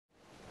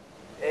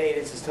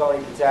This is Tony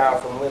Pataro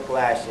from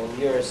Whiplash, and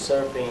you're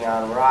surfing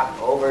on Rock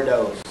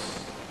Overdose.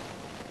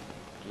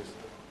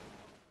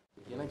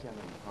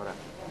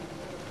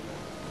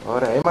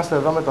 Ωραία, είμαστε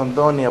εδώ με τον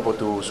Τόνι από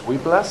τους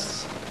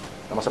Whiplash.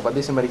 Θα μας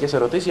απαντήσει μερικές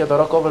ερωτήσεις για το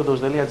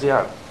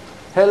rockoverdose.gr.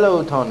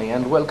 Hello Tony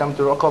and welcome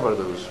to Rock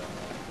Overdose.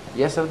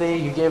 Yesterday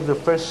you gave the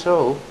first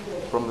show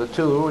from the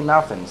tour in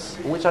Athens.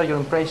 Which are your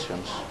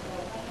impressions?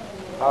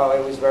 Oh,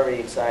 it was very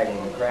exciting.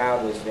 The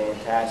crowd was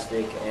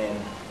fantastic, and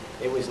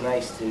it was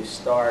nice to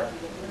start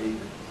the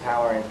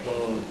Power and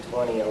Pain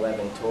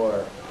 2011 tour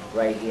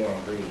right here in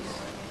Greece.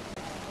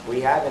 We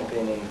haven't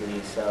been in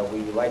Greece, so we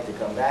would like to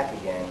come back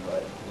again,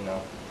 but you know,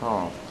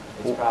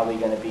 it's probably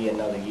going to be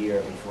another year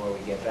before we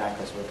get back,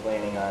 because we're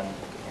planning on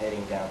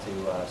heading down to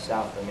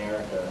South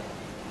America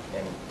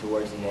and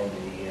towards the end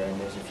of the year, and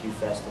there's a few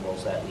festivals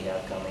that we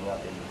have coming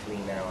up in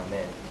between now and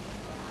then.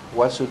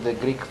 What should the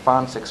Greek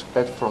fans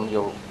expect from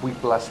your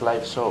Whiplash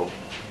live show?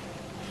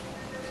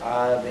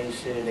 They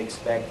should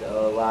expect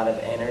a lot of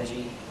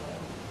energy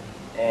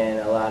and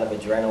a lot of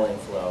adrenaline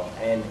flow,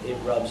 and it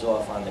rubs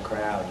off on the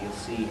crowd.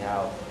 You'll see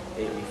how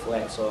it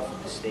reflects off of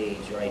the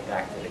stage right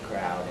back to the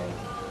crowd, and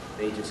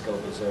they just go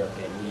berserk,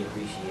 and we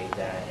appreciate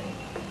that. And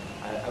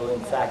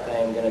in fact, I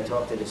am going to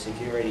talk to the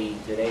security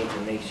today to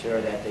make sure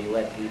that they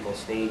let people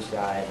stage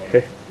dive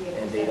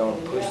and they don't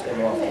push them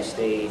off the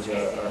stage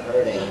or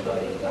hurt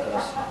anybody,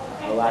 because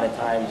a lot of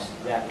times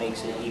that makes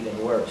it even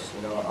worse.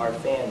 You know, our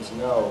fans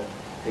know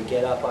to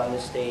get up on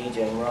the stage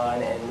and run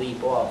and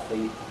leap off.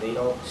 They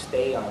don't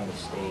stay on the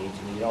stage,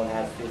 and you don't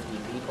have 50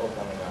 people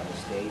coming on the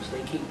stage.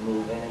 They keep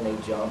moving, and they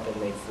jump, and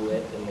they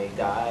flip, and they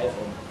dive,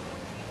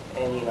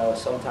 and you know,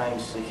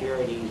 sometimes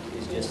security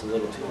is just a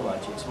little too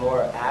much. It's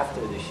more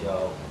after the show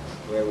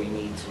where we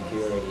need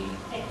security,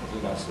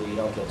 you know, so you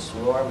don't get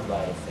swarmed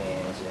by the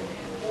fans,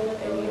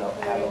 and you know,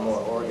 have a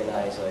more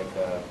organized, like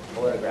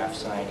autograph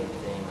signing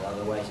thing.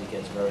 Otherwise it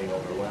gets very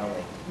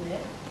overwhelming.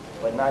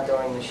 But not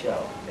during the show.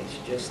 They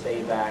should just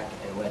stay back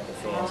and let the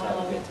fans have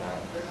a good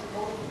time.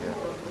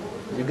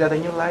 Yeah. You got a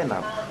new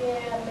lineup.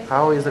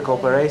 How is the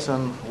cooperation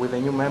with the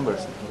new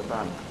members in the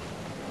band?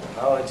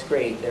 Oh, it's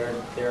great. They're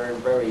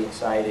very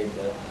excited.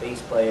 The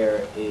bass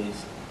player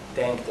is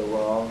Dan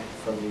DeLong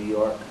from New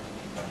York,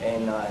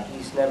 and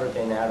he's never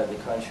been out of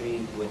the country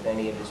with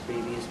any of his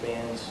previous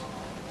bands.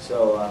 So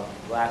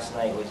last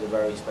night was a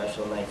very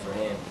special night for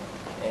him.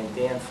 And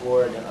Dan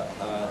Ford,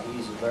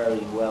 he's a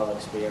very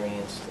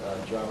well-experienced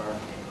drummer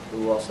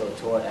who also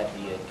taught at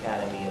the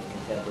Academy of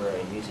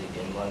Contemporary Music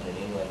in London,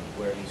 England,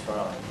 where he's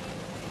from.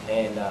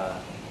 And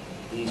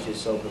he's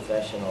just so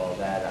professional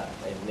that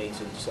it makes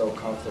it so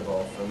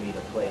comfortable for me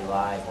to play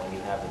live when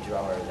you have a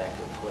drummer that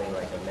can play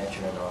like a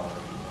metronome,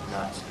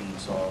 not speed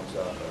songs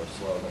up or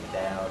slow them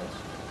down.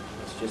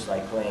 It's just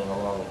like playing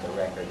along with the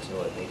record, so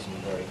it makes me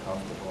very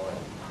comfortable,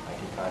 and I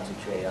can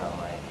concentrate on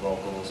my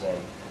vocals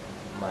and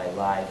my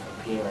live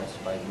appearance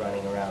by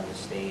running around the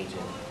stage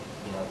and,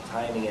 you know,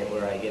 timing it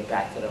where I get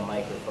back to the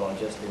microphone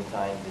just in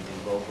time to do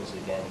vocals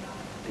again,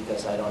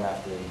 because I don't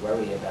have to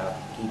worry about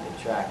keeping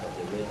track of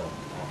the rhythm.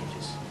 I can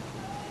just,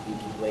 he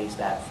lays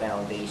that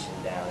foundation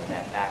down and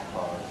that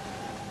backbone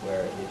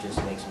where it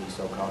just makes me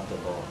so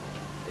comfortable.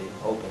 It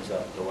opens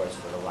up doors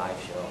for the live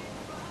show.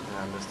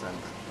 I understand.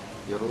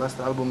 Your last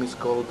album is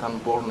called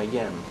Unborn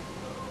Again.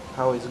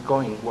 How is it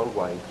going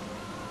worldwide?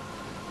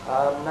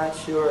 I'm not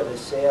sure of the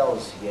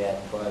sales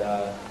yet, but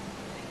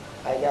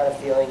I got a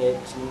feeling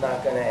it's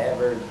not going to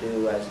ever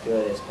do as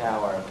good as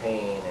Power and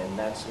Pain, and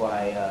that's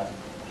why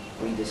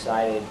I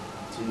decided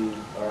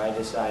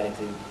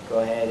to go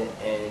ahead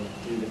and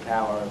do the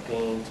Power and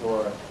Pain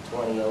tour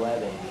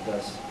 2011,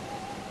 because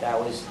that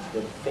was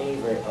the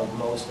favorite of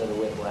most of the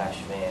Whiplash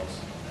fans.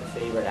 The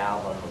favorite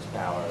album was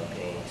Power and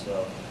Pain, so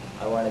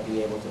I want to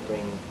be able to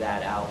bring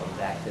that album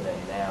back to them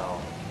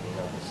now. You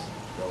know,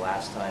 the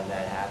last time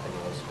that happened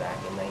was back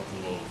in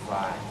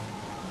 1985.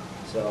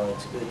 So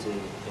it's good to,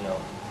 you know,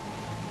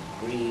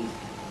 breathe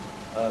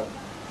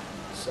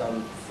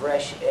some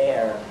fresh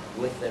air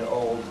with an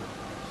old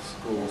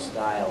school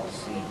style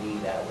CD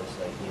that was,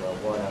 like, you know,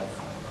 one of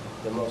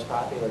the most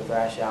popular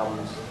thrash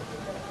albums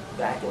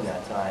back in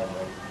that time,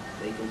 when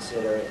they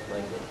consider it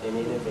like an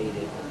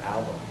innovative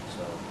album.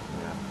 So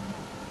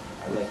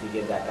yeah, I'd like to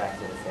give that back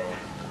to the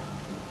fans.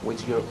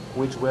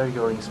 Which were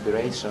your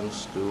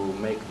inspirations to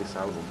make this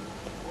album?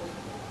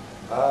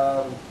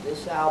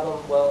 This album,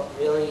 well,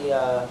 really,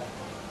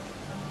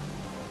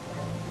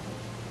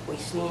 we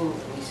seen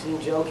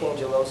Joe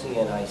Cangelosi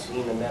and I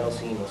seen the metal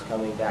scene was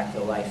coming back to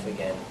life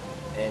again,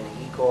 and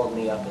he called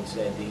me up and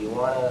said, "Do you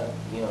want to,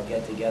 you know,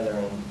 get together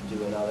and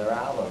do another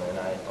album?" And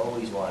I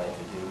always wanted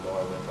to do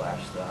more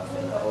Whiplash stuff,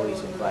 and I always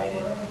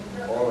invited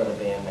all of the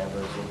band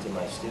members into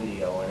my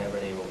studio whenever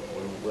they were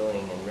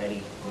willing and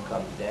ready to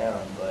come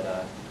down.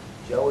 But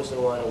Joe was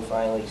the one who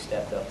finally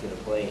stepped up to the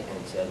plate and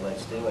said,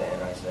 "Let's do it."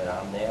 And I said,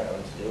 "I'm there,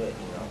 let's do it,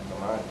 you know,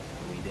 come on."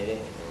 And we did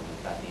it, and we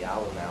got the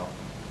album out.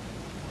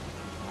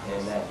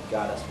 And that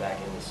got us back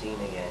in the scene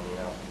again, you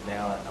know.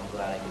 Now I'm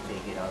glad I can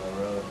take it on the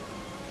road.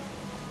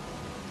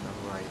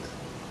 All right.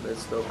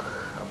 Let's talk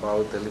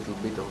about a little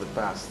bit of the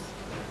past.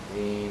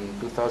 in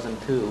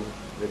 2002,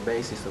 the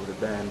bassist of the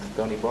band,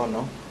 Tony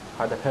Bono,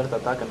 had a heart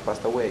attack and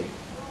passed away.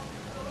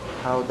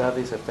 How that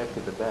this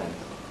affected the band?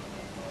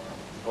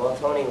 Well,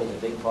 Tony was a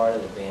big part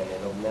of the band.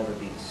 It'll never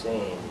be the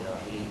same. You know,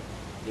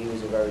 he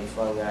was a very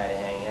fun guy to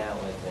hang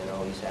out with and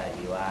always had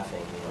you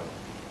laughing. You know,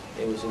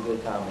 it was a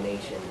good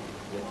combination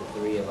with the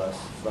three of us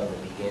from the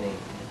beginning.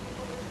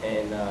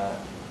 And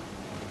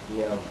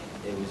you know,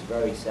 it was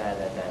very sad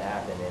that that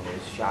happened, and it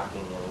was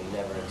shocking, and we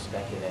never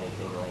expected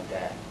anything like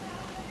that.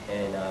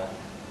 And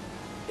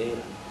it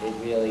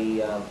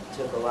really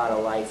took a lot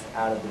of life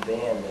out of the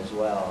band as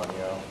well. You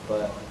know,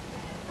 but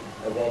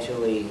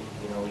eventually,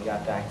 you know, we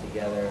got back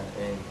together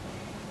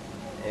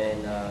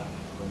and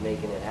we're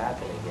making it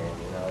happen again.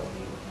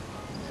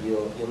 You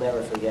know, you'll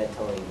never forget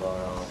Tony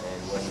Bono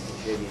and what he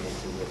contributed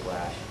to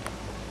Whiplash.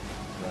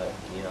 But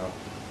you know,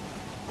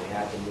 we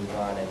have to move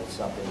on, and it's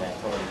something that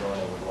Tony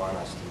Bono would want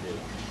us to do.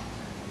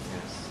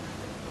 Yes.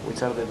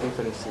 Which are the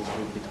differences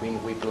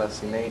between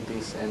Whiplash in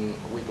 '80s and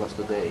Whiplash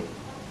today?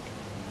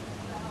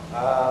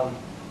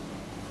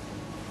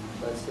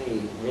 Let's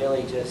see,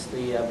 really just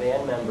the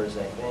band members,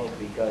 I think,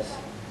 because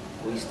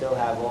we still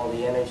have all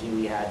the energy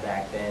we had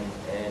back then,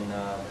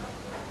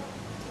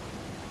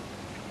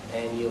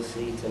 and you'll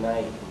see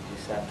tonight. You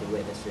just have to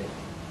witness it.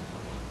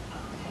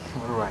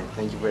 All right,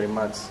 thank you very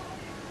much.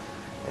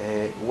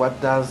 What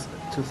does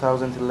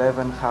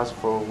 2011 has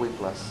for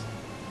Whiplash?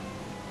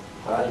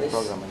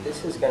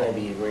 This is going to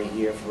be a great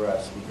year for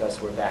us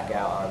because we're back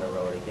out on the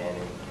road again.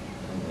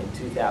 In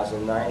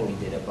 2009, we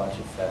did a bunch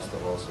of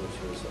festivals,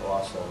 which was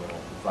awesome.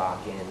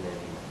 Vakin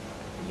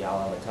and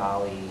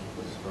Yalamatali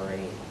was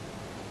great,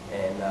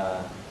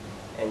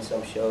 and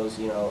some shows,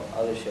 you know,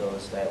 other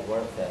shows that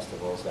weren't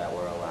festivals that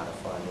were a lot of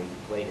fun. We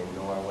played in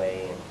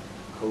Norway, and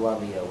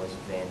Colombia was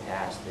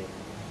fantastic,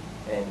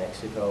 and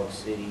Mexico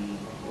City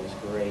was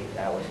great.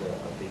 That was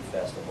a big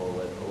festival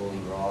with Uli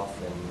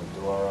Roth and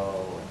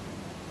Maduro, and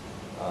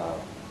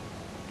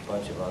a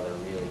bunch of other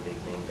really big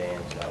name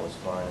bands. That was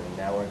fun. And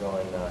now we're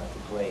going to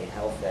play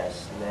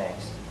Hellfest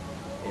next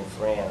in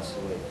France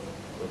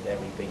with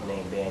every big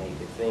name band you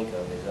could think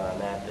of is on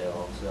that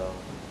bill. So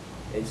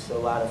it's a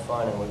lot of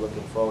fun, and we're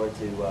looking forward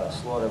to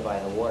Slaughter by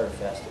the Water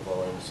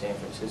Festival in the San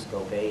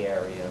Francisco Bay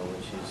Area,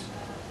 which is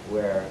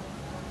where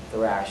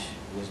thrash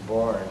was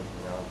born,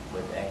 you know,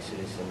 with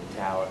Exodus and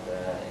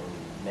Metallica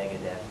and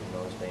Megadeth and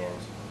those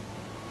bands.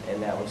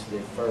 And that was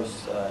the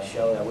first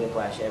show that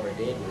Whiplash ever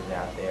did, was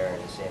out there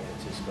in the San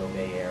Francisco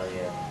Bay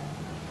Area.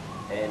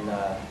 And,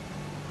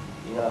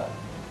 you know,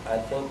 I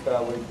think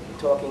we're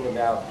talking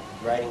about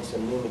writing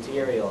some new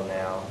material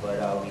now,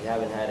 but we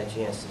haven't had a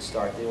chance to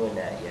start doing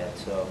that yet.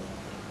 So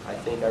I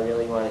think I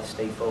really want to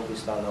stay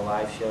focused on the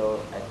live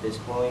show at this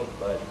point,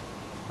 but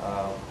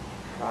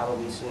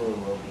probably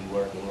soon we'll be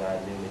working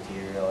on new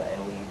material,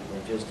 and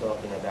we're just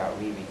talking about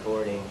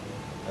re-recording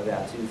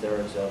about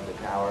 2/3 of the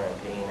Power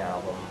and Pain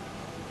album.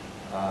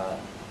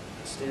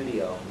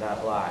 Studio,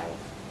 not live,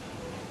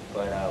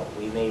 but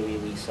we may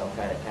release some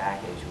kind of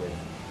package with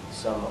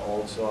some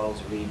old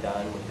songs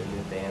redone with the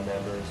new band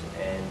members,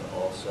 and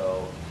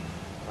also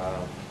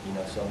you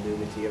know, some new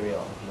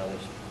material, another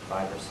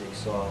 5 or 6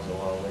 songs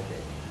along with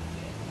it,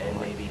 and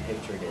maybe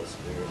picture disc.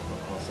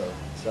 Also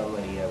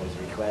somebody was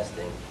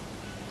requesting.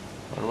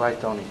 All right,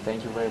 Tony,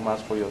 thank you very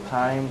much for your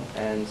time,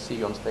 and see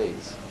you on stage.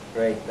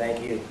 Great,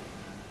 thank you.